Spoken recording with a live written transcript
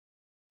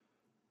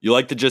You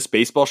like the Just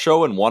Baseball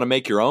Show and want to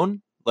make your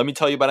own? Let me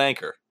tell you about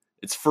Anchor.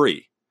 It's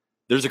free.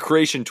 There's a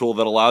creation tool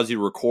that allows you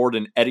to record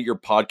and edit your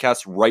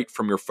podcast right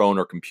from your phone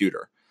or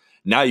computer.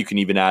 Now you can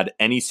even add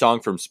any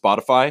song from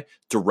Spotify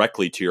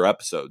directly to your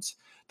episodes.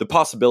 The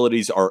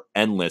possibilities are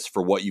endless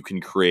for what you can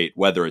create,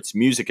 whether it's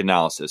music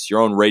analysis,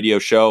 your own radio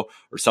show,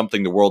 or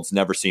something the world's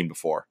never seen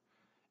before.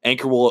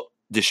 Anchor will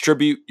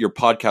distribute your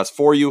podcast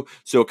for you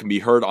so it can be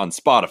heard on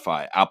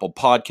Spotify, Apple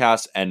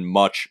Podcasts, and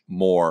much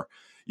more.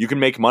 You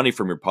can make money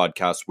from your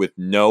podcast with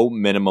no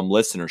minimum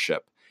listenership.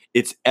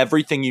 It's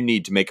everything you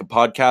need to make a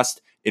podcast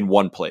in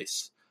one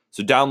place.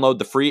 So download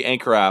the free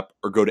Anchor app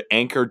or go to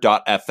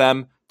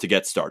anchor.fm to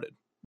get started.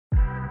 And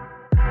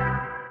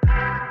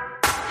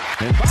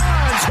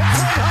Bonds hit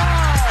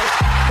high.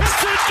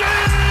 It's a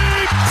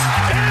deep.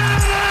 It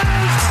is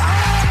high.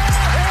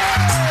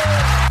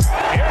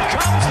 Here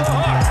comes the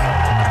hook.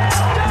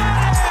 Got him.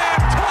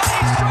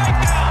 20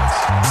 strikeouts.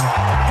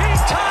 He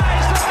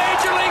ties the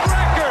major league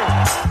record.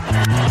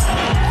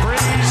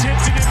 Freese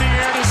hits it in the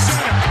air to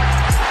center.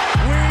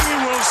 We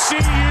will see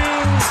you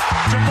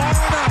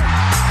tomorrow night.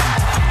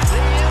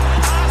 The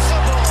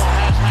impossible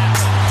has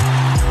happened.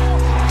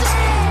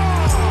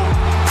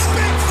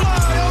 Big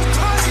fly,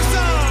 Ohtani's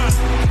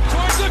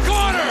towards the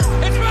corner.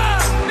 It's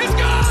back. It's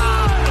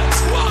gone.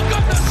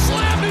 Welcome to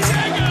Slam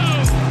Diego.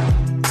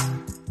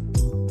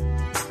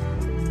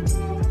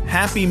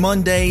 Happy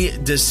Monday,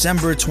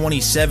 December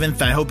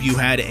 27th. I hope you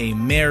had a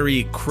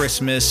Merry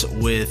Christmas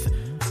with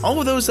all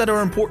of those that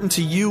are important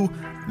to you.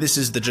 This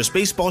is the Just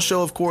Baseball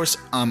Show, of course.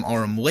 I'm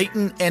Aram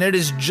Layton, and it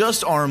is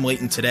just Aram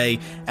Layton today,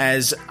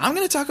 as I'm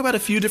going to talk about a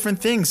few different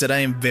things that I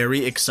am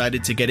very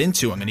excited to get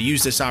into. I'm going to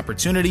use this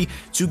opportunity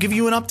to give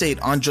you an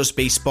update on Just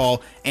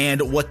Baseball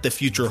and what the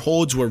future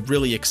holds. We're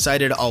really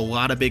excited. A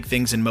lot of big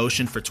things in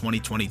motion for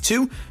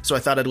 2022, so I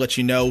thought I'd let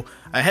you know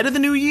ahead of the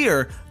new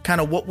year kind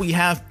of what we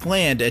have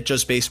planned at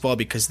Just Baseball,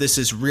 because this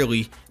is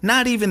really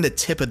not even the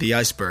tip of the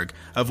iceberg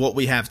of what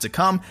we have to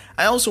come.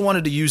 I also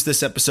wanted to use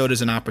this episode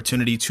as an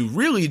opportunity to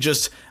really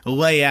just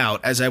lay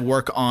out, as I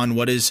work on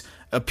what is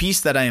a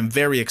piece that I am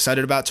very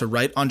excited about to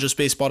write on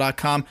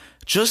justbaseball.com,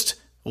 just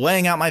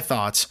laying out my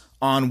thoughts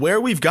on where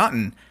we've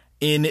gotten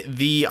in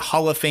the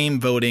Hall of Fame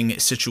voting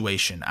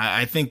situation.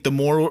 I think the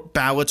more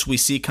ballots we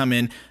see come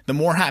in, the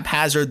more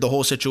haphazard the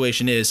whole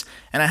situation is.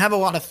 And I have a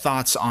lot of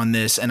thoughts on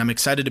this, and I'm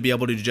excited to be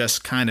able to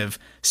just kind of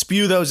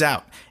spew those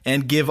out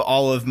and give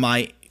all of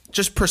my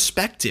just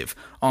perspective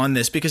on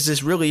this, because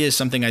this really is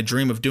something I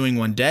dream of doing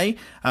one day.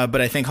 But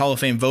I think Hall of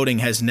Fame voting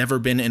has never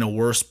been in a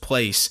worse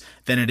place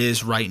than it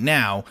is right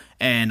now.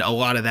 And a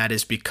lot of that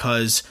is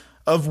because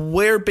of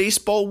where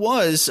baseball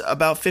was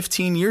about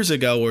 15 years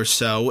ago or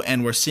so,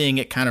 and we're seeing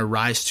it kind of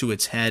rise to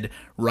its head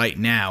right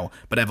now.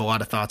 But I have a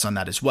lot of thoughts on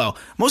that as well.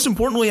 Most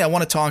importantly, I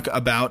want to talk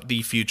about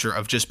the future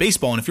of Just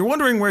Baseball. And if you're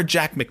wondering where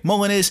Jack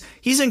McMullen is,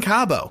 he's in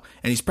Cabo,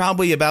 and he's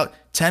probably about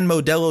 10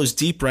 Modelo's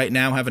deep right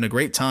now, having a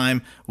great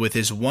time with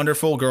his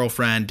wonderful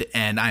girlfriend,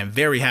 and I am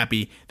very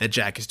happy that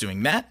Jack is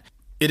doing that.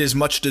 It is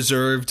much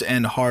deserved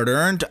and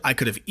hard-earned. I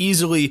could have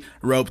easily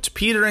roped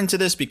Peter into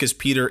this, because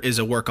Peter is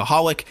a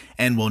workaholic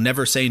and will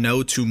never say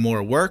no to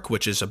more work,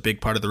 which is a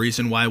big part of the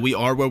reason why we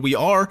are where we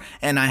are.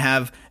 And I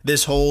have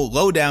this whole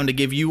lowdown to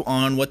give you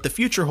on what the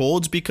future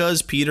holds,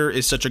 because Peter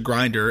is such a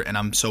grinder, and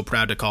I'm so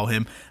proud to call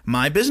him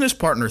my business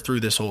partner through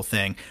this whole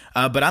thing.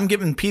 But I'm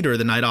giving Peter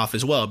the night off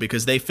as well,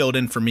 because they filled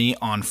in for me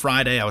on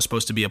Friday. I was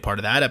supposed to be a part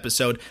of that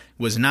episode,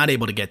 was not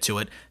able to get to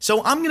it.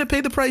 So I'm going to pay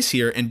the price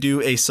here and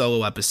do a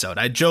solo episode.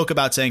 I joke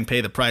about saying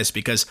pay the price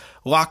because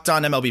Locked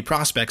On MLB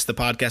Prospects, the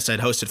podcast I'd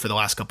hosted for the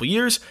last couple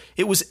years,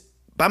 it was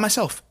by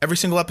myself every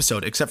single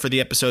episode, except for the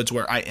episodes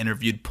where I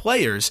interviewed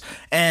players.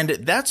 And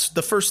that's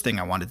the first thing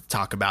I wanted to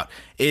talk about,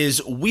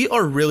 is we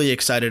are really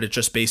excited at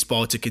Just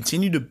Baseball to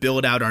continue to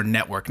build out our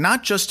network,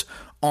 not just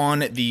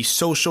on the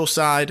social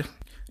side,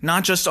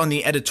 not just on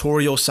the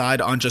editorial side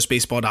on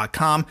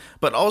justbaseball.com,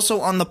 but also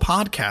on the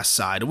podcast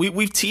side.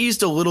 We've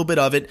teased a little bit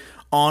of it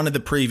on the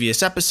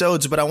previous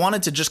episodes, but I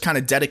wanted to just kind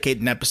of dedicate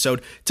an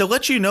episode to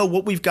let you know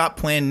what we've got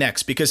planned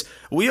next, because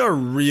we are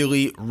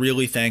really,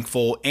 really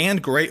thankful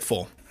and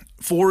grateful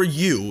for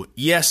you,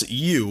 yes,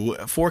 you,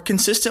 for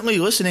consistently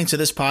listening to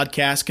this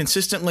podcast,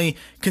 consistently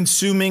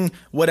consuming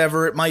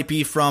whatever it might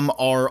be from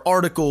our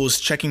articles,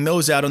 checking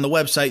those out on the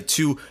website,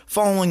 to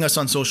following us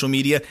on social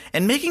media,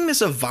 and making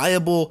this a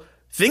viable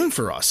thing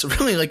for us.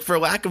 Really, like, for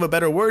lack of a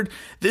better word,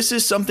 this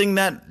is something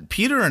that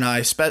Peter and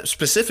I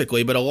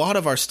specifically, but a lot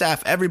of our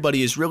staff,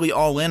 everybody is really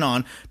all in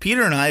on.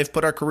 Peter and I have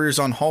put our careers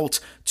on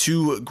halt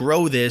to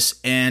grow this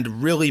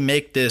and really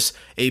make this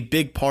a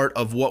big part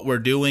of what we're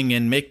doing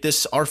and make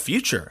this our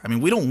future. I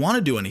mean, we don't want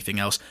to do anything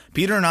else.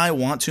 Peter and I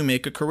want to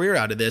make a career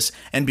out of this,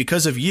 and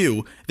because of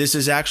you, this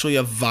is actually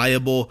a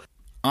viable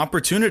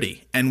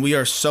opportunity, and we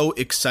are so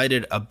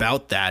excited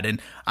about that.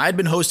 And I'd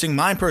been hosting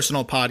my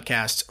personal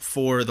podcast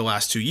for the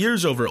last 2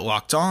 years over at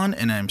Locked On,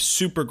 and I'm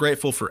super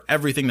grateful for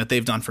everything that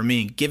they've done for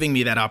me, giving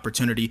me that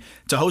opportunity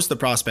to host the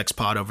Prospects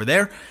Pod over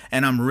there.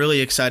 And I'm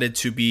really excited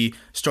to be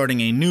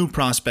starting a new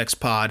Prospects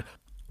Pod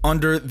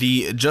under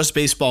the Just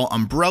Baseball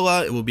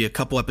umbrella. It will be a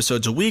couple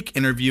episodes a week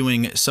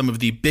interviewing some of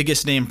the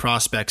biggest name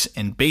prospects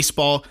in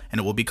baseball, and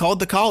it will be called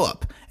The Call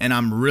Up. And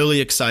I'm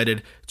really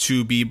excited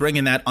to be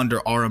bringing that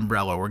under our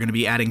umbrella. We're going to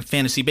be adding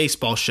fantasy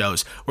baseball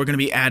shows. We're going to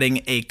be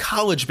adding a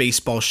college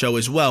baseball show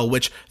as well,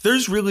 which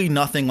there's really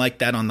nothing like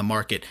that on the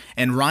market.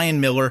 And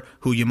Ryan Miller,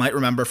 who you might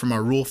remember from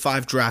our Rule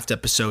 5 draft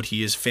episode,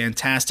 he is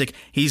fantastic.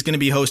 He's going to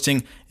be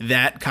hosting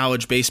that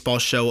college baseball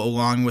show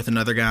along with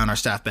another guy on our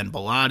staff, Ben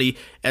Bellotti,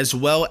 as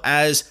well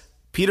as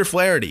Peter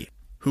Flaherty,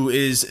 who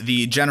is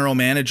the general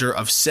manager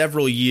of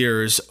several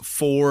years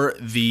for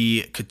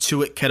the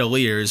Cotuit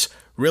Kettleers,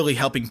 really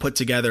helping put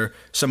together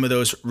some of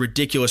those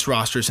ridiculous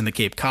rosters in the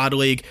Cape Cod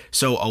League.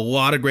 So a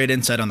lot of great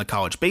insight on the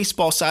college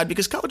baseball side,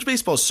 because college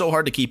baseball is so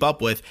hard to keep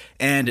up with.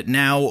 And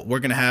now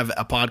we're going to have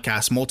a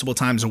podcast multiple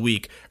times a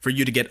week for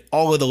you to get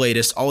all of the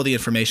latest, all of the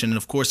information. And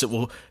of course, it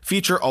will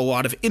feature a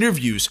lot of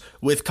interviews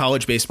with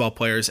college baseball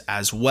players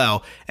as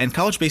well. And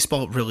college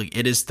baseball, really,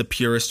 it is the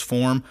purest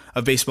form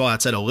of baseball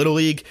outside of Little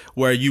League,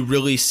 where you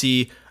really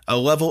see a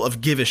level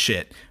of give a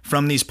shit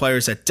from these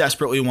players that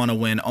desperately want to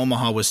win.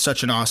 Omaha was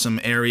such an awesome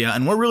area,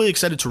 and we're really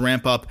excited to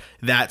ramp up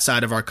that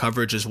side of our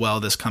coverage as well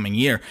this coming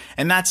year.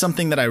 And that's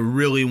something that I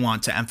really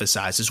want to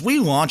emphasize. As we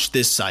launched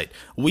this site,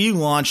 we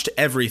launched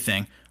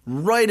everything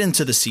right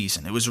into the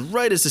season. It was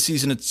right as the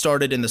season had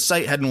started, and the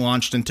site hadn't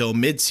launched until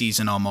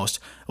mid-season almost,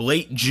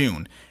 late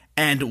June.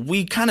 And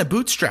we kind of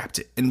bootstrapped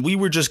it, and we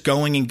were just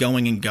going and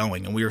going and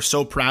going, and we were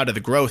so proud of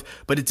the growth,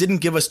 but it didn't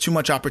give us too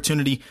much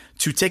opportunity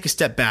to take a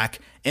step back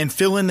and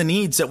fill in the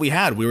needs that we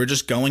had. We were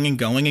just going and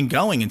going and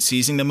going and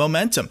seizing the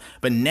momentum.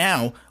 But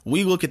now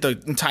we look at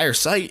the entire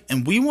site,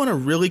 and we want to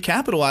really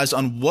capitalize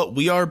on what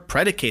we are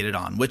predicated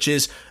on, which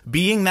is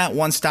being that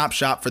one-stop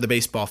shop for the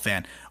baseball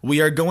fan.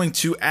 We are going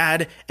to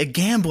add a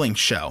gambling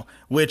show,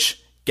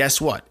 which,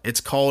 guess what?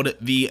 It's called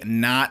the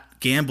Not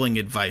Gambling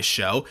Advice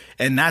Show,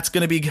 and that's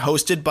going to be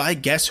hosted by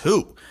guess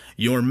who?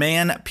 Your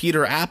man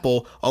Peter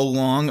Apple,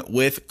 along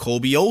with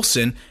Colby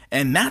Olson,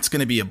 and that's going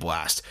to be a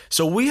blast.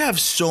 So we have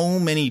so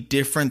many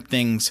different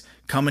things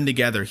coming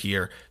together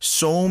here,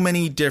 so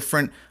many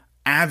different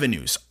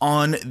avenues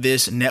on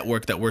this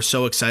network that we're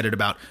so excited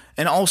about.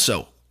 And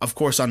also, of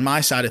course, on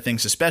my side of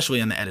things, especially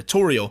on the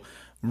editorial,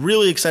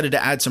 really excited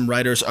to add some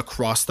writers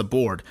across the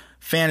board.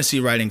 Fantasy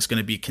writing is going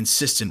to be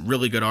consistent,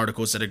 really good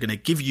articles that are going to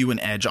give you an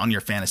edge on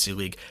your fantasy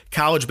league.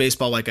 College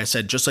baseball, like I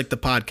said, just like the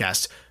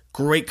podcast,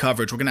 great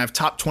coverage. We're going to have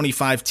top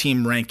 25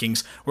 team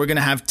rankings. We're going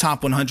to have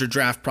top 100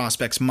 draft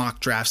prospects, mock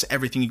drafts,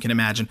 everything you can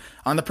imagine.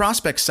 On the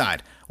prospect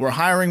side, we're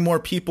hiring more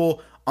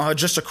people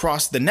just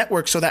across the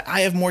network so that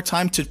I have more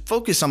time to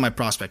focus on my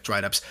prospect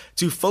write-ups,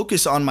 to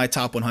focus on my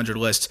top 100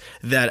 list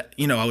that,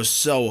 I was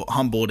so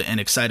humbled and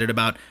excited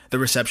about the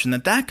reception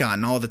that got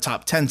and all the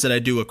top 10s that I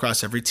do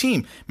across every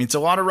team. I mean, it's a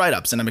lot of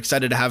write-ups, and I'm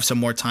excited to have some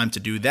more time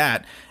to do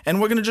that. And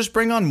we're going to just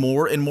bring on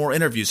more and more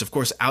interviews. Of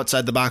course,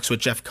 Outside the Box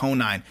with Jeff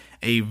Conine,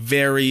 a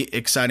very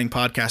exciting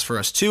podcast for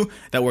us too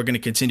that we're going to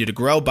continue to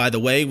grow. By the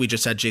way, we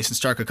just had Jason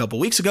Stark a couple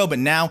weeks ago, but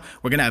now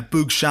we're going to have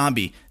Boog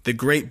Shambi, the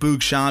great Boog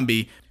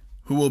Shambi,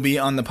 who will be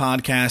on the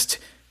podcast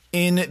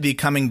in the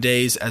coming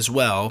days as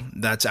well.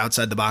 That's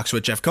Outside the Box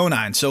with Jeff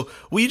Conine. So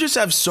we just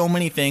have so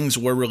many things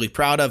we're really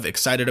proud of,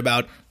 excited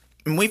about,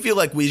 and we feel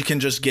like we can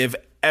just give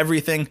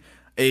everything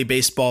a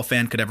baseball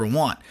fan could ever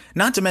want.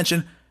 Not to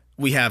mention,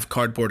 we have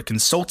Cardboard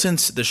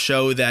Consultants, the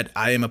show that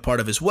I am a part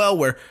of as well,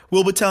 where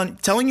we'll be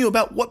telling you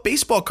about what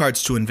baseball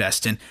cards to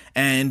invest in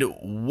and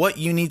what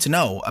you need to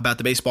know about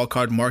the baseball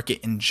card market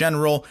in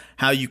general,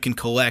 how you can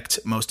collect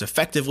most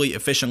effectively,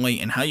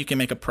 efficiently, and how you can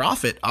make a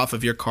profit off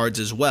of your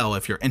cards as well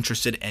if you're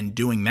interested in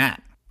doing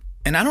that.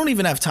 And I don't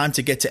even have time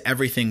to get to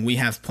everything we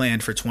have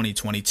planned for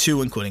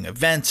 2022, including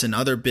events and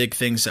other big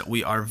things that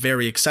we are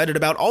very excited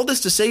about. All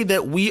this to say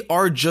that we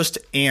are just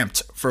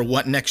amped for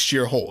what next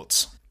year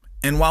holds.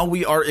 And while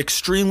we are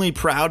extremely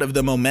proud of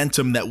the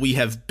momentum that we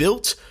have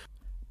built,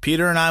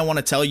 Peter and I want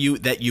to tell you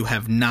that you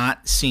have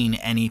not seen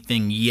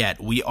anything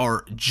yet. We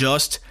are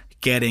just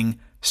getting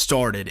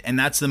started, and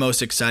that's the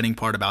most exciting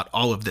part about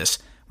all of this.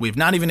 We've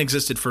not even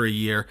existed for a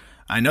year.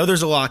 I know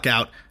there's a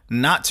lockout.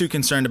 Not too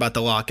concerned about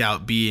the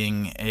lockout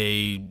being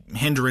a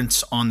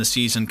hindrance on the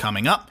season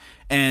coming up.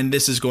 And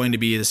this is going to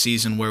be the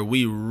season where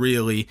we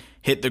really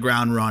hit the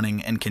ground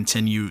running and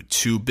continue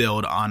to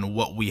build on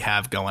what we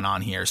have going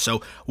on here.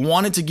 So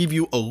wanted to give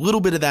you a little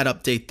bit of that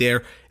update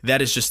there.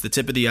 That is just the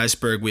tip of the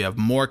iceberg. We have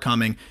more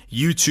coming.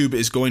 YouTube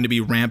is going to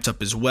be ramped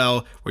up as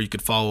well, where you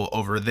could follow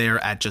over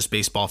there at Just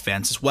Baseball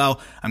Fans as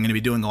well. I'm going to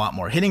be doing a lot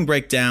more hitting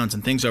breakdowns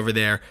and things over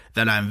there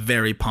that I'm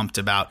very pumped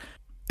about.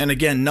 And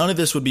again, none of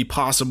this would be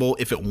possible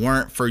if it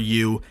weren't for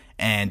you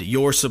and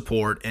your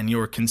support and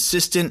your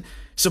consistent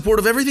support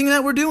of everything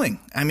that we're doing.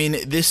 I mean,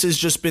 this has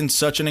just been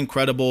such an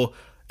incredible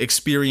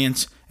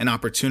experience and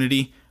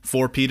opportunity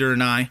for Peter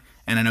and I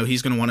know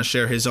he's going to want to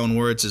share his own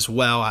words as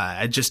well.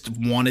 I just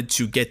wanted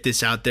to get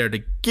this out there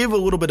to give a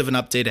little bit of an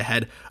update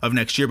ahead of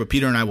next year, but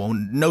Peter and I will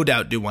no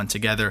doubt do one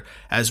together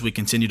as we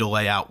continue to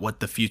lay out what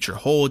the future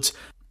holds.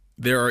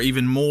 There are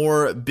even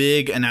more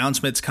big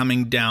announcements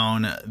coming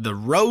down the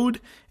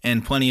road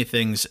and plenty of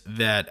things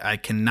that I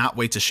cannot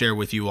wait to share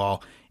with you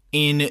all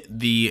in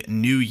the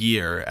new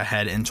year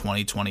ahead in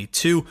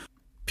 2022.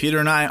 Peter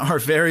and I are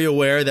very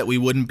aware that we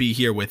wouldn't be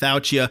here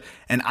without you,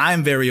 and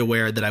I'm very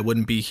aware that I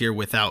wouldn't be here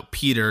without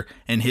Peter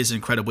and his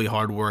incredibly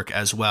hard work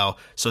as well.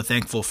 So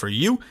thankful for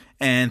you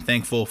and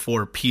thankful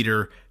for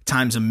Peter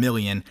times a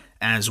million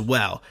as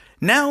well.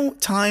 Now,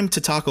 time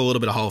to talk a little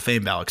bit of Hall of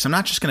Fame ballot, because I'm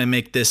not just going to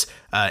make this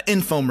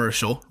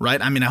infomercial,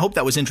 right? I mean, I hope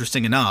that was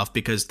interesting enough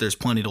because there's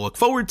plenty to look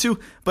forward to,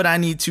 but I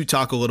need to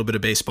talk a little bit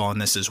of baseball in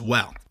this as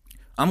well.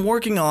 I'm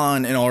working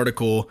on an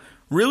article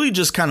really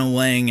just kind of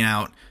laying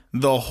out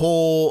the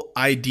whole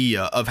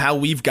idea of how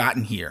we've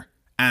gotten here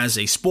as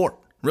a sport,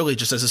 really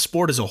just as a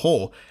sport as a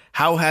whole.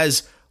 How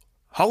has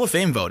Hall of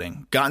Fame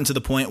voting gotten to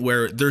the point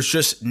where there's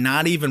just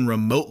not even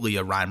remotely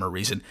a rhyme or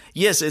reason?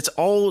 Yes, it's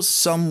all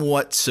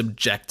somewhat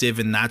subjective,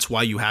 and that's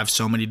why you have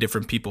so many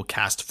different people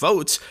cast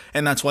votes,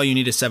 and that's why you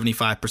need a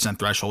 75%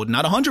 threshold,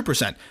 not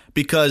 100%,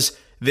 because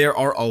there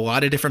are a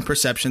lot of different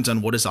perceptions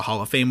on what is a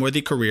Hall of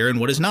Fame-worthy career and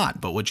what is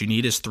not. But what you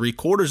need is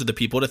 3/4 of the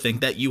people to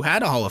think that you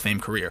had a Hall of Fame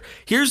career.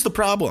 Here's the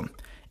problem,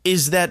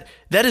 is that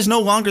is no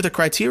longer the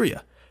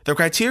criteria. The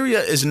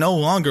criteria is no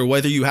longer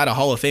whether you had a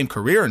Hall of Fame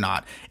career or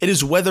not. It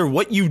is whether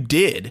what you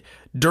did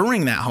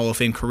during that Hall of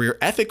Fame career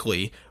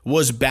ethically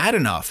was bad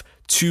enough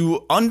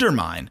to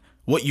undermine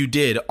what you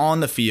did on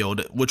the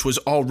field, which was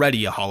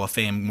already a Hall of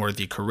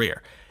Fame-worthy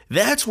career.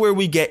 That's where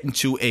we get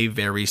into a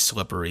very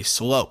slippery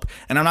slope.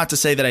 And I'm not to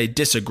say that I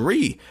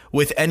disagree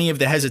with any of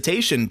the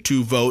hesitation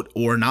to vote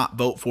or not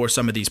vote for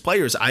some of these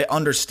players. I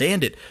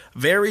understand it.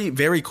 Very,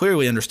 very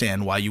clearly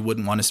understand why you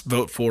wouldn't want to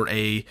vote for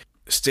a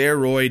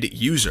steroid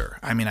user.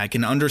 I mean, I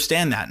can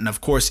understand that. And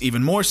of course,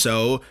 even more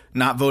so,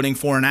 not voting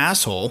for an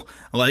asshole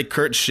like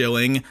Curt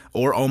Schilling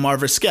or Omar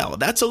Vizquel.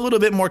 That's a little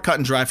bit more cut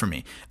and dry for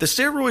me. The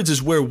steroids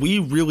is where we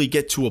really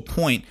get to a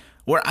point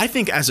where I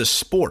think as a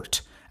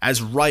sport,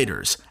 as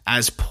writers,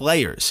 as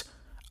players,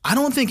 I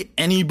don't think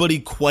anybody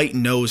quite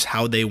knows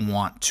how they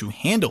want to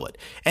handle it.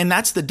 And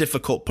that's the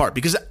difficult part,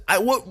 because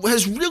what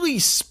has really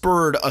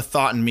spurred a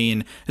thought in me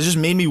and has just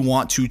made me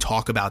want to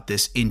talk about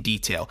this in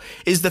detail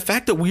is the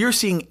fact that we are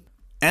seeing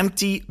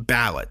empty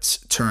ballots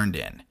turned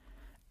in.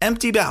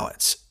 Empty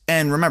ballots.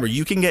 And remember,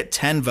 you can get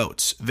 10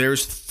 votes.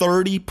 There's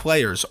 30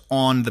 players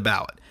on the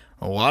ballot.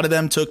 A lot of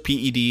them took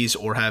PEDs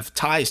or have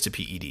ties to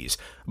PEDs,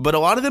 but a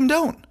lot of them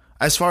don't,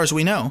 as far as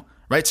we know.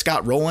 Right?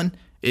 Scott Rowland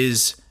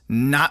is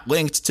not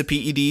linked to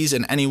PEDs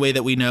in any way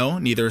that we know.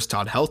 Neither is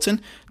Todd Helton.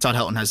 Todd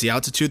Helton has the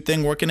altitude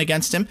thing working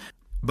against him.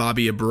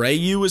 Bobby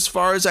Abreu, as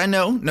far as I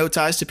know, no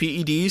ties to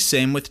PEDs.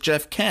 Same with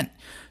Jeff Kent.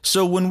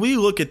 So when we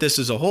look at this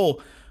as a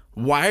whole,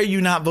 why are you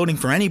not voting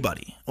for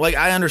anybody? Like,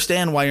 I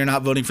understand why you're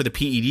not voting for the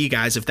PED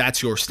guys if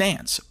that's your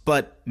stance,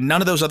 but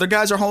none of those other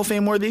guys are Hall of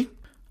Fame worthy?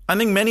 I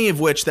think many of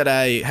which that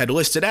I had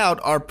listed out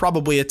are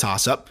probably a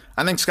toss-up.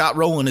 I think Scott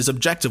Rowland is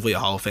objectively a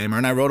Hall of Famer,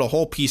 and I wrote a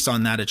whole piece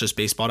on that at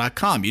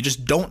justbaseball.com. You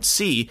just don't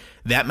see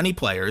that many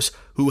players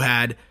who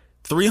had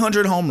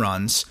 300 home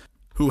runs,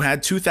 who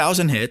had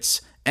 2,000 hits,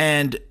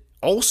 and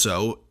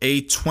also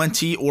a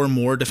 20 or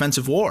more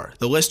defensive WAR.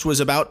 The list was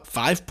about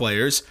 5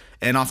 players,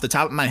 and off the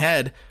top of my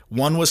head,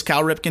 one was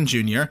Cal Ripken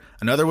Jr.,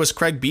 another was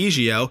Craig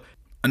Biggio,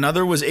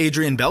 another was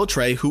Adrian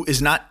Beltre, who is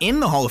not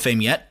in the Hall of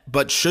Fame yet,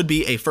 but should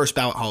be a first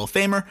ballot Hall of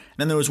Famer. And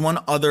then there was one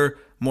other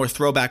more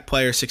throwback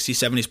player, 60s,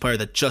 70s player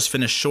that just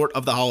finished short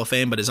of the Hall of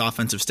Fame, but his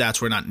offensive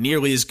stats were not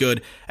nearly as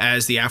good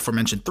as the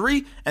aforementioned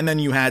 3. And then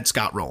you had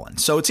Scott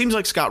Rowland. So it seems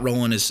like Scott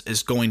Rowland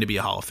is going to be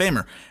a Hall of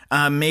Famer.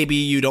 Maybe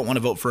you don't want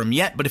to vote for him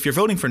yet, but if you're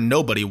voting for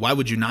nobody, why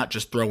would you not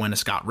just throw in a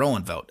Scott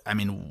Rowland vote? I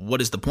mean, what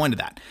is the point of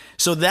that?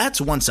 So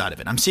that's one side of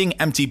it. I'm seeing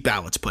empty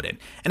ballots put in.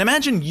 And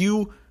imagine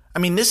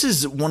this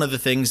is one of the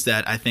things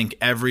that I think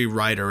every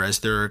writer, as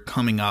they're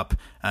coming up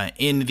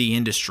in the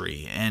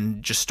industry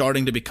and just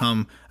starting to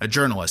become a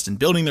journalist and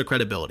building their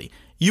credibility,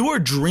 you are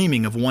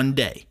dreaming of one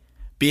day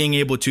being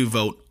able to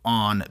vote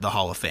on the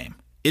Hall of Fame.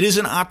 It is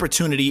an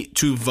opportunity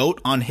to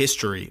vote on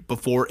history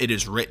before it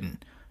is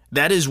written.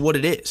 That is what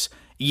it is.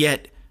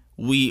 Yet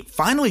we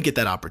finally get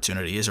that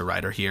opportunity as a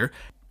writer here.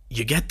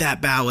 You get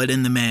that ballot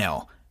in the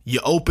mail.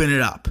 You open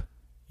it up.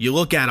 You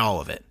look at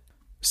all of it.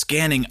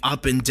 Scanning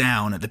up and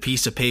down the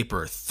piece of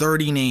paper,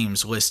 30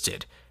 names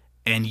listed,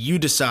 and you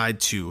decide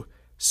to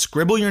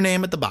scribble your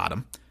name at the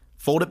bottom,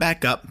 fold it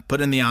back up,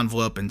 put it in the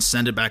envelope, and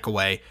send it back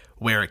away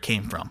where it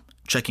came from,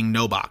 checking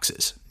no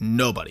boxes.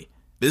 Nobody.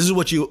 This is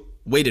what you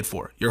waited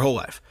for your whole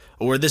life,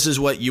 or this is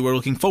what you were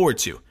looking forward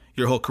to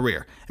your whole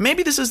career. And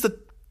maybe this is the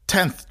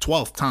 10th,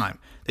 12th time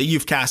that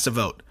you've cast a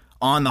vote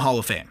on the Hall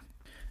of Fame.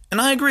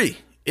 And I agree.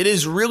 It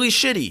is really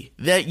shitty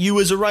that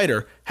you as a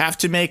writer have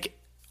to make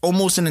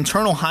almost an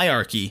internal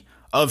hierarchy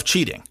of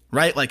cheating,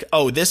 right? Like,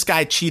 oh, this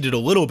guy cheated a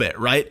little bit,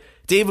 right?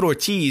 David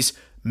Ortiz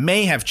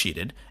may have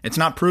cheated. It's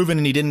not proven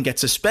and he didn't get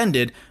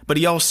suspended, but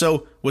he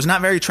also was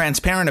not very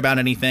transparent about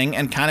anything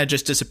and kind of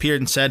just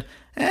disappeared and said,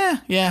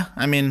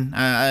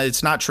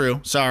 it's not true,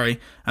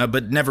 sorry,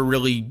 but never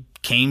really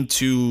came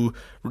to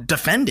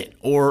defend it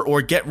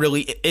or get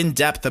really in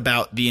depth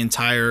about the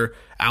entire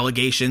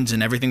allegations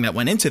and everything that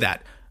went into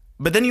that.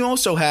 But then you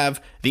also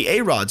have the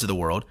A-Rods of the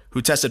world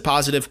who tested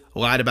positive,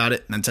 lied about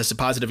it, and then tested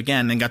positive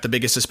again, and then got the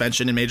biggest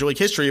suspension in Major League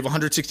history of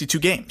 162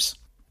 games.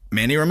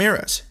 Manny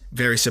Ramirez,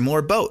 very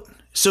similar boat.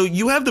 So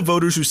you have the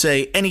voters who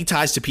say any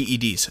ties to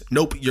PEDs.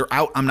 Nope, you're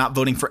out. I'm not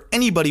voting for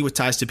anybody with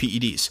ties to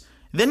PEDs.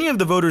 Then you have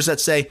the voters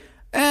that say,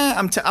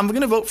 I'm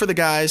going to vote for the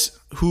guys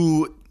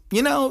who,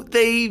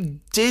 they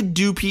did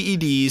do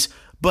PEDs,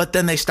 but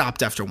then they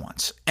stopped after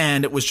once.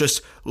 And it was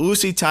just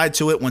loosely tied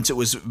to it. Once it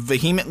was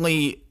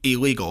vehemently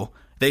illegal,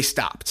 they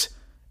stopped.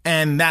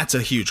 And that's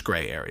a huge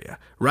gray area,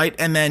 right?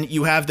 And then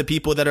you have the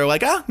people that are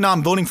like, no,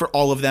 I'm voting for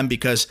all of them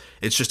because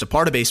it's just a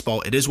part of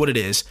baseball. It is what it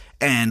is.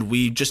 And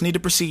we just need to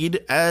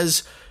proceed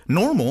as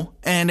normal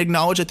and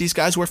acknowledge that these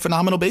guys were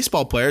phenomenal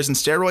baseball players and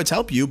steroids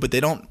help you, but they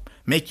don't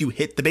make you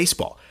hit the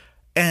baseball.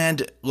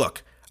 And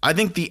look, I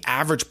think the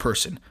average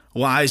person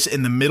lies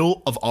in the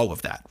middle of all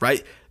of that,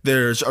 right?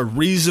 There's a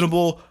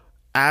reasonable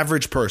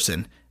average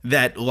person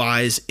that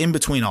lies in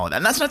between all of that.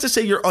 And that's not to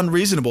say you're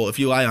unreasonable if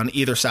you lie on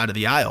either side of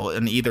the aisle,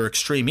 in either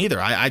extreme either.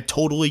 I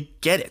totally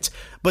get it.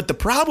 But the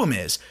problem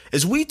is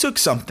we took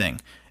something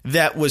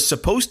that was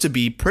supposed to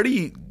be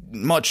pretty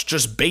much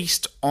just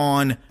based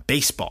on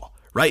baseball,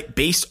 right?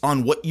 Based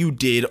on what you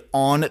did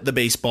on the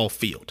baseball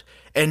field.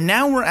 And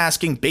now we're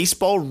asking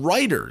baseball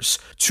writers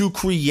to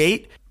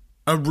create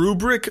a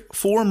rubric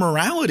for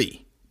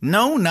morality.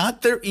 No,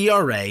 not their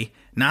ERA,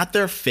 not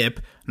their FIP,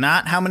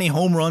 not how many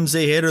home runs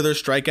they hit or their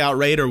strikeout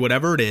rate or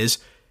whatever it is.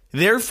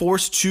 They're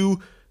forced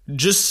to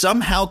just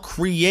somehow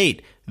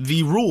create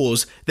the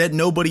rules that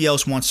nobody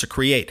else wants to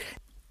create.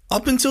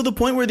 Up until the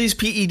point where these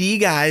PED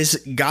guys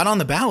got on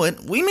the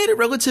ballot, we made it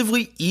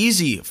relatively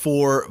easy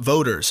for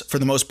voters for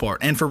the most part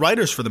and for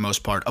writers for the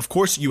most part. Of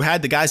course, you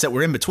had the guys that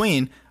were in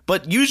between,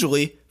 but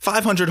usually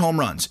 500 home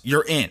runs,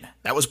 you're in.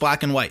 That was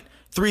black and white.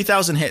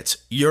 3,000 hits,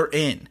 you're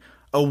in.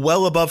 A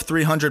well above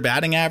 300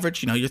 batting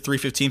average, you're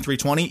 315,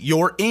 320,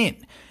 you're in.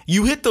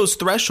 You hit those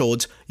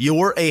thresholds,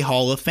 you're a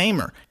Hall of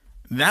Famer.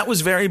 That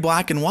was very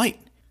black and white.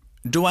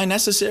 Do I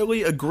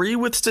necessarily agree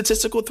with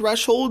statistical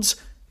thresholds?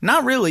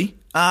 Not really.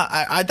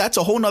 That's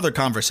a whole nother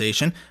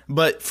conversation.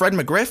 But Fred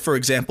McGriff, for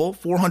example,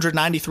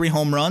 493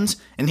 home runs,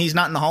 and he's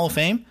not in the Hall of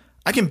Fame.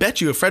 I can bet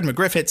you if Fred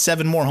McGriff hit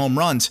 7 more home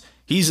runs,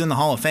 he's in the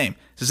Hall of Fame.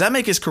 Does that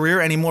make his career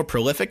any more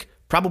prolific?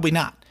 Probably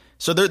not.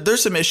 So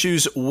there's some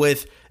issues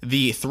with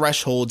the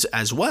thresholds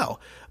as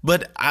well.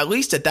 But at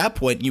least at that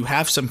point, you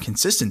have some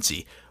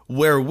consistency.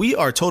 Where we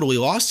are totally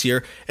lost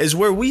here is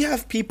where we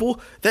have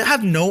people that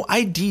have no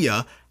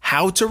idea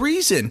how to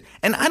reason.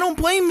 And I don't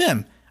blame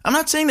them. I'm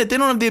not saying that they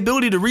don't have the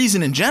ability to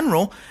reason in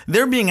general.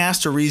 They're being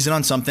asked to reason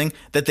on something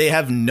that they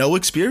have no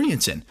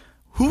experience in.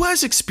 Who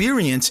has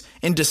experience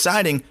in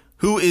deciding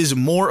who is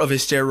more of a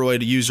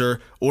steroid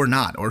user or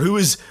not, or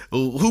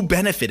who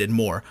benefited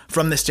more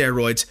from the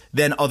steroids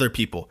than other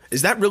people?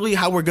 Is that really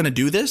how we're going to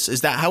do this? Is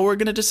that how we're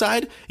going to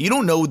decide? You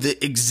don't know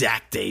the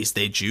exact days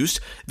they juiced.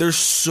 There's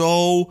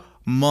so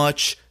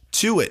much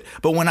to it.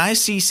 But when I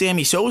see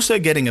Sammy Sosa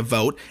getting a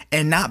vote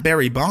and not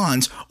Barry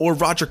Bonds, or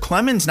Roger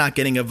Clemens not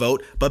getting a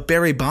vote, but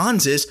Barry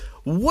Bonds is,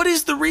 what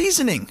is the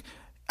reasoning?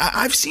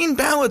 I've seen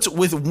ballots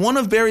with one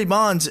of Barry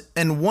Bonds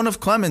and one of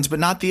Clemens, but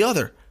not the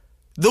other.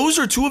 Those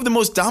are two of the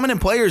most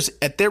dominant players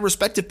at their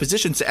respective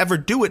positions to ever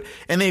do it,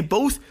 and they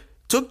both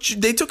took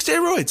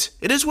steroids.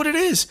 It is what it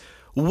is.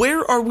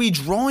 Where are we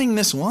drawing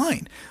this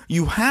line?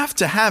 You have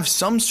to have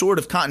some sort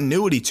of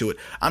continuity to it.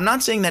 I'm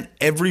not saying that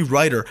every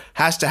writer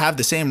has to have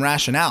the same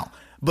rationale,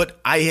 but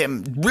I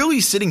am really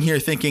sitting here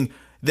thinking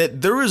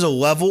that there is a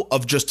level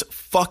of just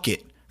fuck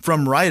it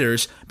from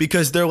writers,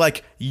 because they're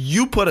like,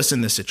 you put us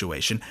in this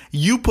situation,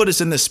 you put us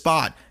in this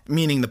spot,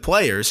 meaning the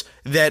players,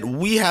 that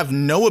we have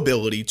no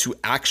ability to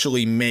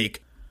actually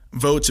make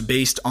votes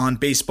based on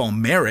baseball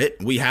merit.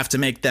 We have to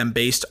make them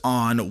based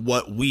on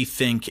what we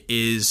think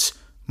is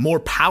more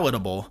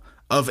palatable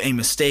of a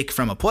mistake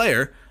from a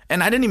player.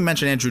 And I didn't even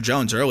mention Andruw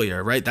Jones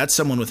earlier, right? That's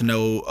someone with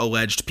no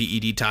alleged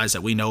PED ties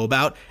that we know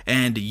about,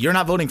 and you're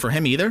not voting for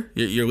him either.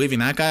 You're leaving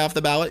that guy off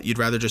the ballot. You'd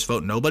rather just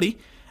vote nobody.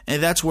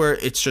 And that's where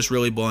it's just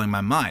really blowing my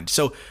mind.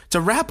 So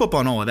to wrap up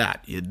on all of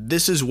that,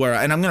 this is where,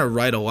 and I'm going to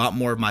write a lot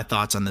more of my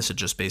thoughts on this at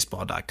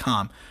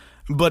justbaseball.com,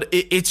 but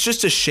it's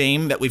just a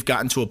shame that we've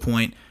gotten to a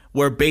point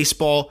where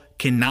baseball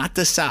cannot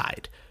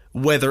decide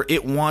whether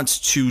it wants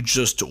to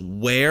just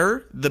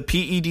wear the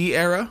PED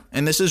era,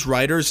 and this is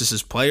writers, this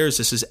is players,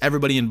 this is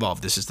everybody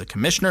involved. This is the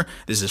commissioner,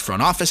 this is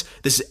front office,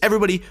 this is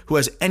everybody who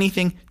has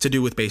anything to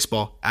do with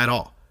baseball at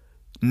all.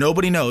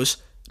 Nobody knows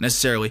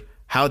necessarily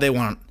how they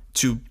want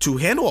to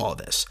handle all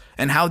this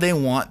and how they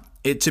want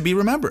it to be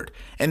remembered.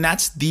 And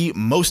that's the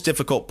most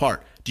difficult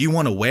part. Do you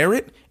want to wear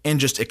it and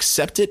just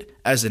accept it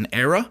as an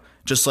era,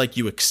 just like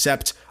you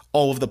accept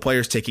all of the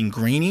players taking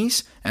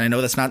greenies? And I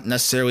know that's not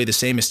necessarily the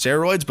same as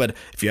steroids, but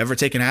if you ever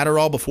take an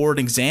Adderall before an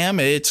exam,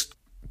 it's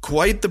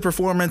quite the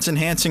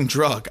performance-enhancing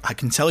drug. I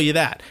can tell you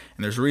that.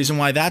 And there's a reason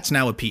why that's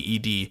now a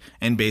PED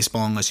in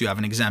baseball unless you have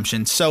an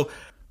exemption. So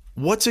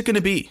what's it going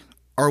to be?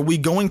 Are we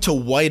going to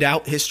white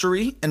out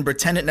history and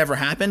pretend it never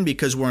happened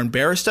because we're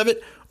embarrassed of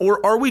it?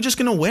 Or are we just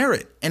going to wear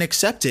it and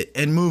accept it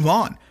and move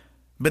on?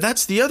 But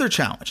that's the other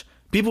challenge.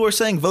 People are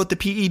saying vote the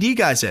PED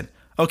guys in.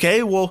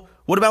 Okay, well,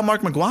 what about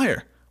Mark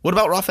McGwire? What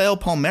about Rafael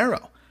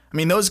Palmeiro? I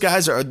mean, those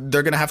guys they're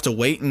going to have to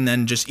wait and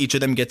then just each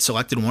of them get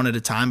selected one at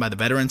a time by the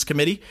Veterans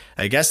Committee.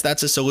 I guess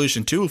that's a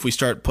solution too if we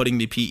start putting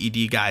the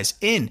PED guys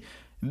in.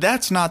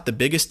 That's not the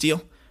biggest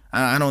deal.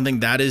 I don't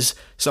think that is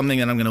something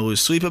that I'm going to lose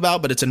sleep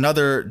about, but it's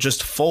another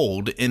just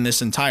fold in this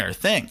entire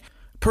thing.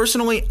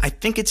 Personally, I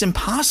think it's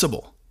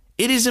impossible.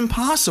 It is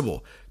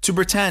impossible to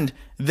pretend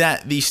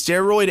that the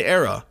steroid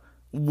era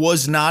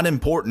was not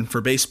important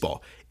for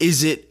baseball.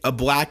 Is it a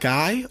black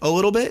eye a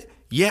little bit?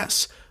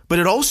 Yes. But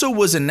it also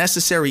was a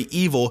necessary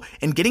evil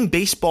in getting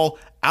baseball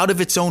out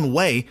of its own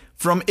way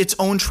from its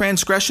own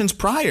transgressions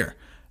prior.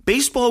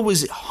 Baseball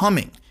was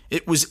humming.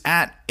 It was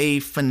at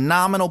a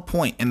phenomenal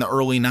point in the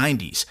early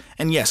 90s.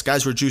 And yes,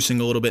 guys were juicing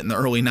a little bit in the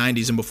early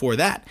 90s and before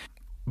that.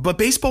 But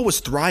baseball was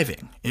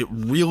thriving. It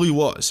really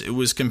was. It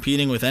was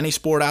competing with any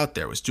sport out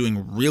there. It was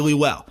doing really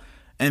well.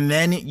 And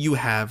then you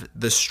have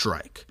the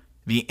strike,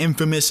 the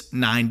infamous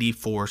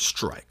 94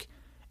 strike.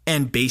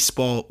 And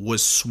baseball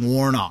was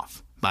sworn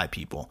off by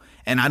people.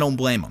 And I don't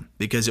blame them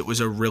because it was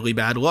a really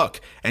bad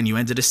look. And you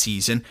ended a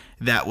season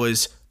that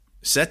was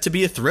set to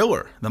be a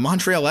thriller. The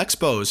Montreal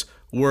Expos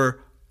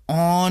were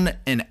on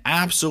an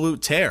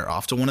absolute tear,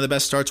 off to one of the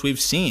best starts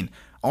we've seen.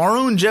 Our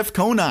own Jeff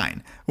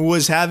Conine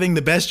was having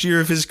the best year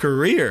of his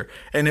career,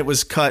 and it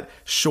was cut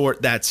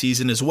short that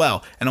season as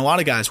well. And a lot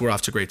of guys were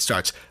off to great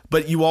starts.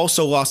 But you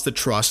also lost the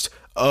trust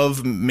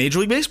of Major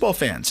League Baseball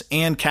fans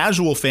and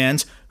casual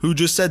fans who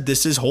just said,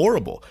 this is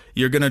horrible.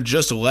 You're going to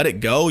just let it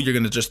go. You're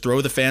going to just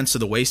throw the fans to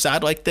the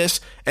wayside like this.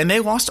 And they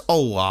lost a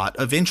lot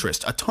of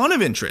interest, a ton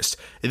of interest.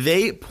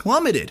 They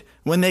plummeted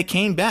when they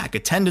came back.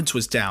 Attendance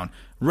was down.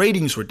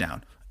 Ratings were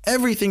down.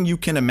 Everything you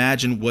can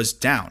imagine was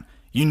down.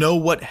 You know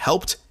what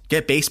helped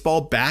get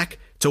baseball back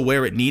to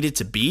where it needed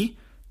to be?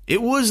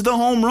 It was the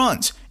home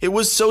runs. It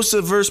was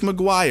Sosa versus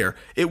McGwire.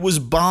 It was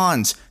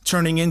Bonds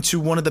turning into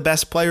one of the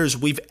best players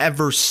we've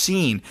ever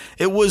seen.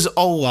 It was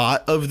a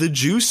lot of the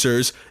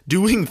juicers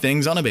doing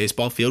things on a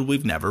baseball field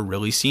we've never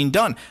really seen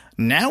done.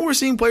 Now we're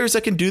seeing players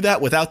that can do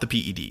that without the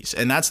PEDs,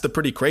 and that's the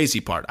pretty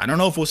crazy part. I don't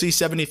know if we'll see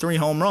 73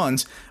 home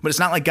runs, but it's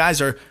not like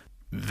guys are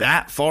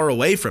that far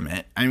away from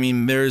it. I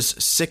mean,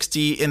 there's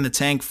 60 in the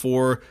tank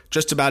for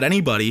just about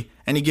anybody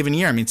any given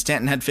year. I mean,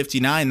 Stanton had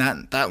 59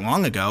 that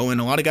long ago,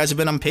 and a lot of guys have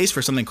been on pace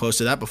for something close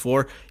to that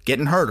before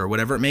getting hurt or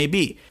whatever it may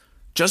be.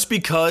 Just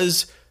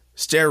because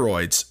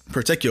steroids,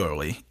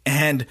 particularly,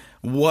 and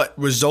what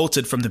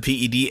resulted from the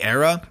PED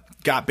era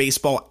got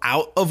baseball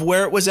out of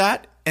where it was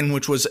at, and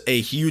which was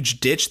a huge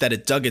ditch that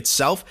it dug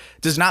itself,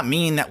 does not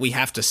mean that we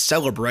have to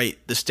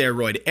celebrate the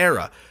steroid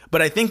era.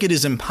 But I think it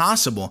is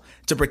impossible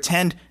to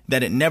pretend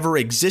that it never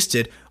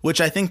existed, which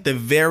I think the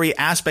very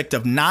aspect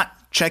of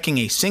not checking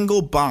a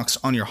single box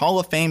on your Hall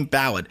of Fame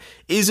ballot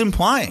is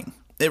implying.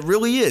 It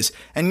really is.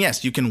 And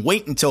yes, you can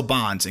wait until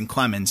Bonds and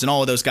Clemens and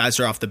all of those guys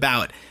are off the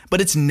ballot,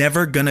 but it's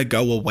never going to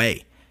go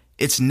away.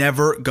 It's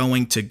never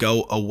going to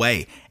go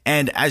away.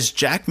 And as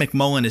Jack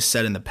McMullen has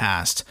said in the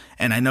past,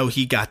 and I know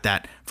he got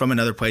that from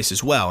another place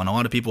as well, and a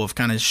lot of people have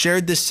kind of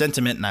shared this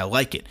sentiment, and I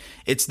like it.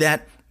 It's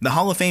that the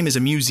Hall of Fame is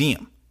a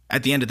museum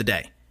at the end of the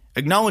day.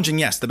 Acknowledging,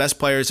 yes, the best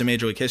players in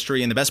Major League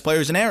history and the best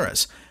players in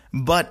eras,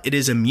 but it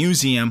is a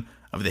museum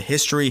of the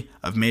history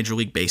of Major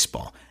League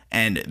Baseball.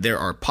 And there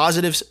are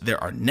positives,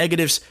 there are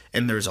negatives,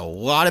 and there's a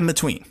lot in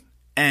between.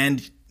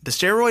 And the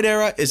steroid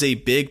era is a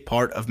big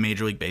part of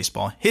Major League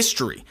Baseball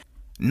history.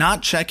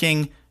 Not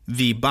checking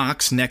the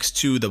box next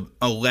to the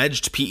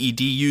alleged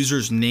PED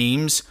users'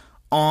 names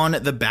on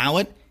the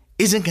ballot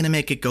isn't going to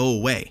make it go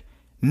away.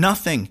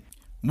 Nothing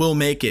will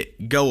make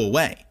it go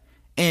away.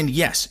 And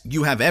yes,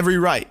 you have every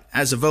right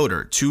as a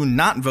voter to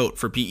not vote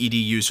for PED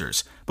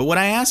users. But what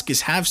I ask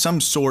is have some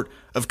sort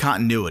of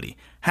continuity.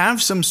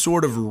 Have some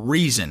sort of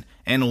reason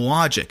and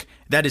logic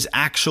that is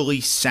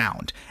actually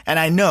sound. And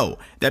I know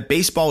that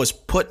baseball has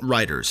put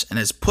writers and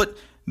has put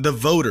the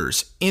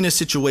voters in a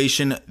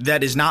situation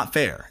that is not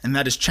fair and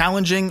that is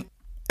challenging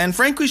and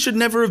frankly should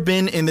never have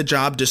been in the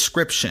job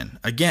description.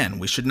 Again,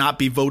 we should not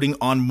be voting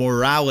on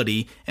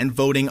morality and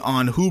voting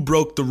on who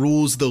broke the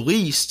rules the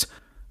least,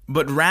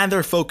 but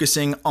rather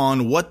focusing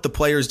on what the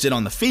players did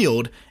on the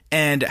field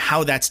and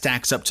how that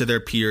stacks up to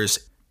their peers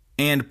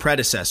and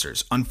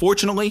predecessors.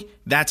 Unfortunately,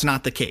 that's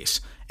not the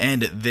case,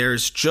 and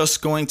there's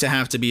just going to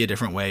have to be a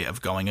different way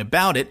of going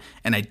about it,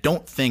 and I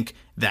don't think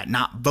that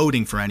not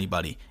voting for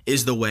anybody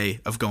is the way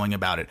of going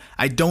about it.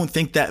 I don't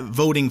think that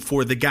voting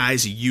for the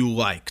guys you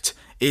liked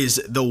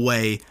is the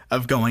way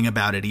of going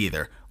about it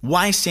either.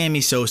 Why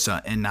Sammy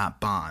Sosa and not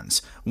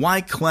Bonds?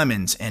 Why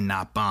Clemens and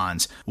not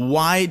Bonds?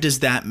 Why does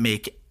that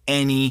make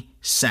any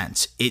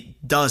sense?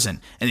 It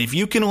doesn't. And if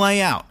you can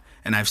lay out,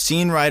 and I've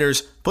seen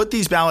writers put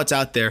these ballots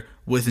out there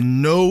with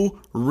no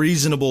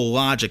reasonable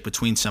logic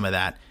between some of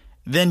that,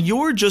 then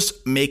you're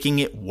just making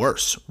it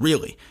worse,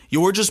 really.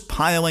 You're just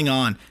piling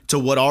on to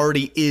what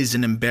already is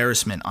an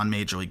embarrassment on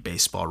Major League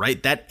Baseball,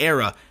 right? That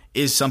era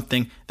is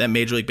something that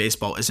Major League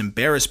Baseball is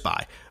embarrassed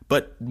by.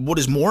 But what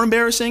is more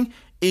embarrassing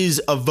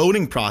is a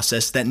voting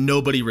process that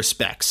nobody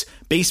respects.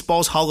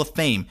 Baseball's Hall of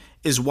Fame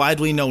is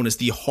widely known as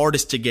the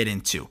hardest to get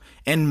into.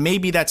 And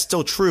maybe that's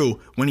still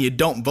true when you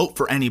don't vote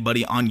for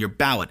anybody on your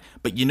ballot.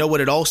 But you know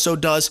what it also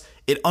does?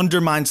 It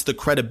undermines the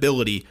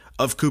credibility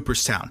of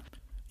Cooperstown.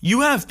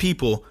 You have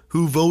people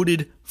who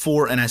voted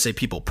for, and I say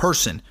people,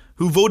 person,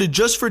 who voted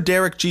just for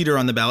Derek Jeter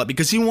on the ballot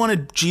because he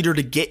wanted Jeter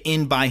to get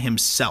in by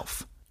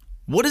himself.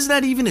 What does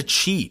that even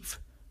achieve?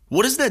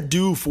 What does that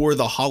do for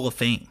the Hall of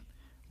Fame?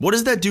 What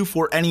does that do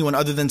for anyone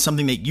other than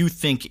something that you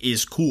think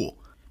is cool?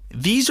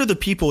 These are the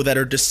people that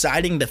are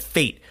deciding the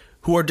fate,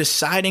 who are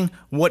deciding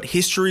what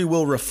history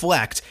will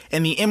reflect,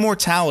 and the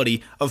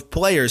immortality of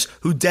players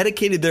who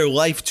dedicated their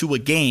life to a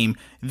game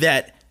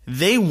that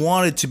they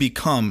wanted to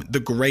become the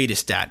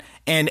greatest at.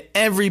 And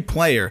every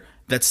player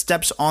that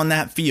steps on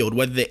that field,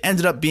 whether they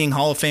ended up being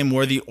Hall of Fame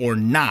worthy or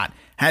not,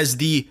 has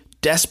the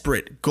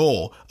desperate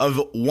goal of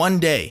one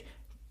day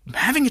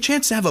having a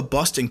chance to have a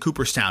bust in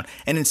Cooperstown.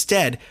 And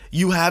instead,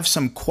 you have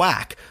some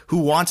quack who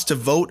wants to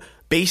vote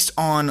based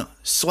on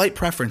slight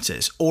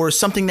preferences or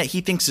something that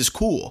he thinks is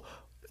cool.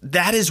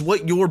 That is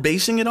what you're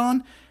basing it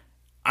on?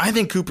 I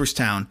think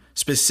Cooperstown,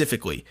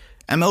 specifically,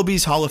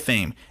 MLB's Hall of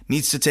Fame,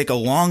 needs to take a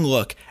long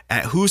look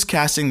at who's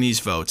casting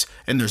these votes.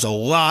 And there's a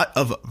lot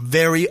of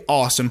very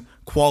awesome,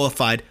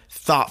 qualified,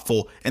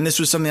 thoughtful, and this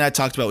was something I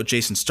talked about with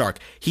Jason Stark.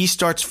 He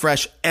starts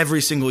fresh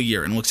every single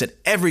year and looks at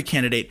every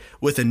candidate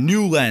with a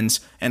new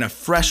lens and a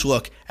fresh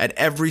look at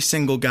every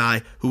single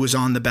guy who was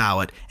on the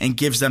ballot and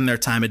gives them their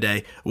time of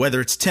day, whether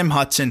it's Tim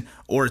Hudson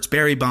or it's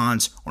Barry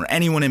Bonds or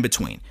anyone in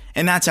between.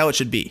 And that's how it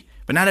should be.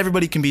 But not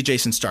everybody can be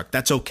Jason Stark.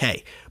 That's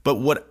okay. But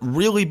what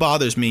really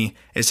bothers me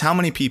is how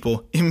many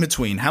people in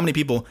between, how many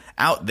people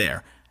out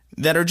there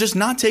that are just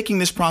not taking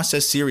this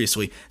process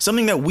seriously,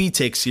 something that we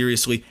take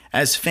seriously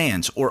as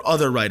fans or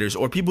other writers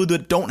or people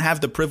that don't have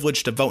the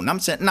privilege to vote. And I'm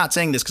not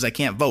saying this because I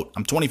can't vote.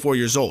 I'm 24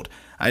 years old.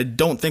 I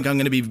don't think I'm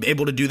going to be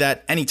able to do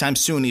that anytime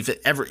soon if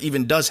it ever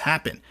even does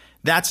happen.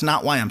 That's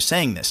not why I'm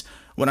saying this.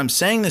 What I'm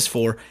saying this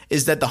for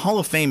is that the Hall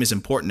of Fame is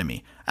important to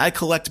me. I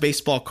collect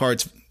baseball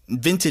cards,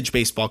 vintage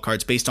baseball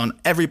cards based on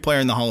every player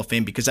in the Hall of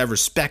Fame because I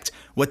respect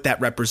what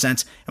that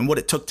represents and what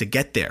it took to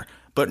get there.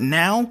 But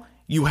now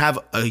you have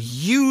a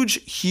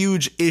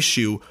huge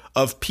issue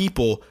of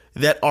people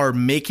that are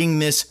making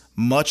this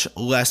much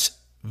less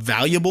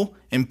valuable,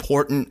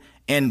 important,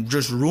 and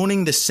just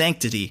ruining the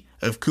sanctity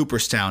of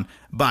Cooperstown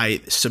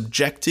by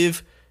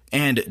subjective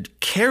and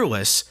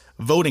careless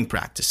voting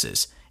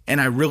practices. And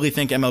I really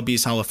think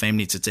MLB's Hall of Fame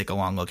needs to take a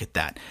long look at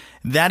that.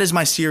 That is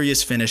my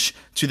serious finish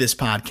to this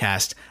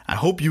podcast. I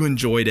hope you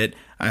enjoyed it.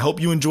 I hope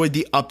you enjoyed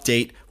the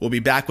update. We'll be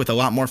back with a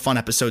lot more fun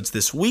episodes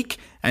this week.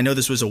 I know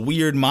this was a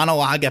weird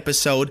monologue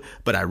episode,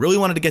 but I really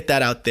wanted to get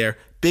that out there.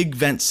 Big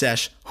vent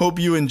sesh. Hope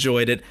you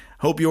enjoyed it.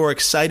 Hope you're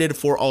excited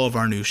for all of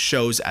our new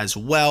shows as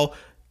well.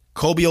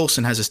 Colby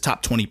Olson has his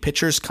top 20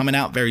 pitchers coming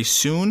out very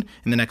soon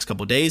in the next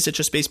couple days at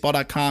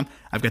justbaseball.com.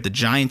 I've got the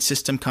Giants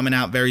system coming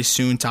out very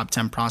soon, top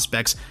 10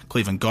 prospects,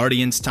 Cleveland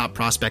Guardians top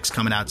prospects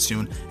coming out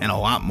soon, and a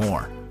lot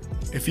more.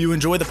 If you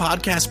enjoy the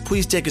podcast,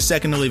 please take a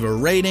second to leave a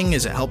rating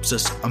as it helps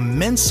us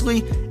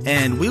immensely,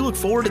 and we look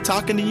forward to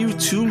talking to you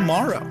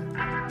tomorrow.